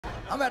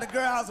I'm at a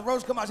girl house, a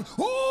roach come out, she, ooh!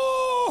 No,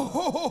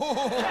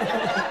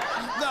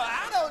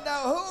 I don't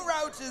know who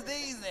roaches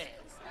these is.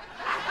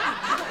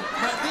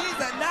 But these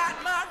are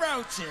not my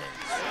roaches.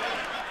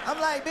 I'm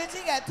like, bitch,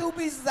 he got 2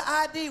 pieces of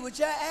ID with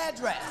your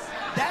address.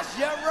 That's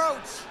your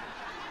roach.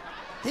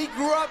 He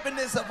grew up in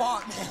this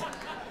apartment.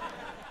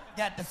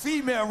 Got the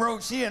female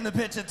roach, she in the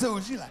picture too.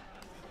 She like,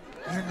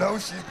 you know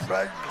she's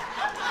pregnant.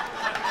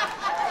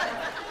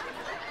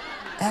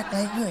 Act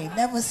like you ain't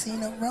never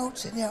seen a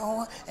roach in your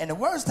own. And the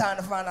worst time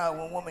to find out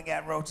when women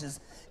got roaches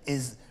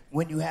is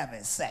when you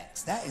having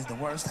sex. That is the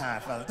worst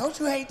time, fellas. Don't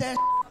you hate that?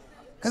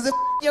 Because it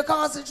your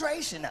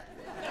concentration up.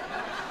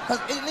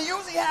 Because it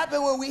usually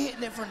happens when we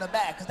hitting it from the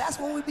back, because that's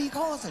when we be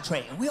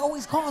concentrating. We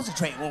always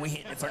concentrate when we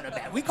hitting it from the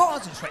back. We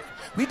concentrate.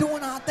 We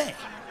doing our thing.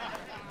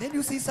 Then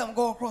you see something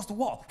go across the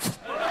wall.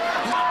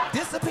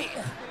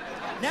 Disappear.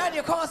 Now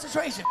your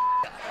concentration.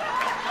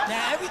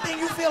 Now everything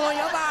you feel on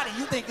your body,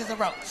 you think is a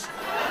roach.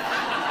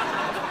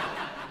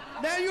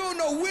 Now you don't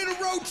know where the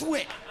roach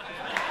went.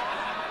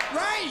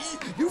 Right?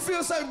 You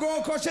feel something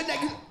going across your neck.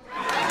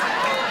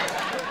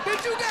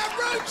 But you got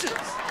roaches.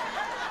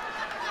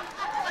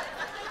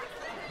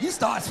 You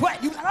start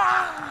sweating. You,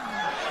 I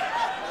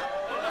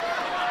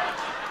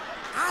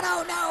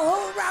don't know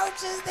who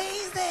roaches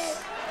these is,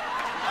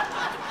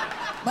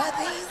 but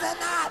these are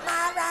not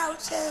my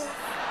roaches.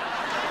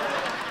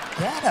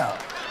 Ghetto.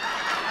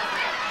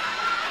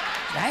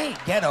 I hate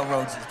ghetto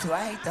roaches too.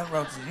 I hate them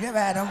roaches. You ever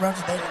had them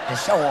roaches? They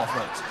show off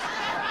roaches.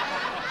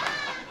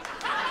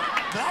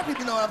 Black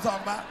people know what I'm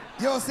talking about.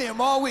 You don't see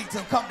them all week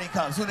till company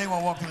comes. Who they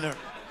want to walk through the...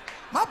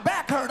 My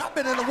back hurt. I've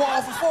been in the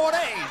wall for 4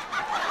 days.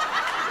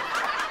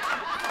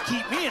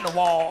 Keep me in the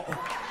wall.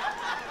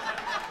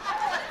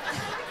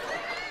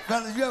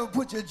 Fellas, you ever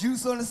put your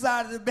juice on the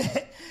side of the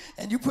bed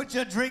and you put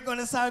your drink on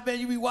the side of the bed,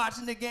 you be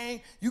watching the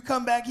game, you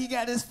come back, he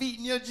got his feet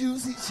in your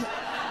juice.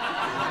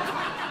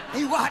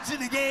 He watching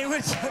the game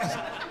with you.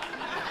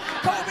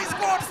 Kobe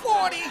scored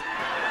 40. Get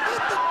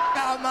the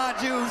out of my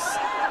juice.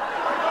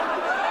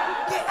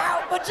 Get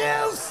out my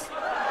juice.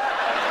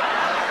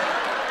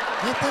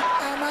 Get the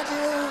out of my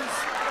juice.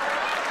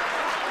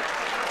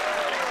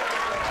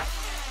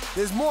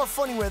 There's more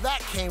funny where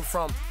that came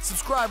from.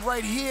 Subscribe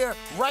right here,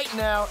 right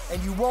now,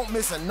 and you won't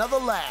miss another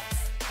laugh.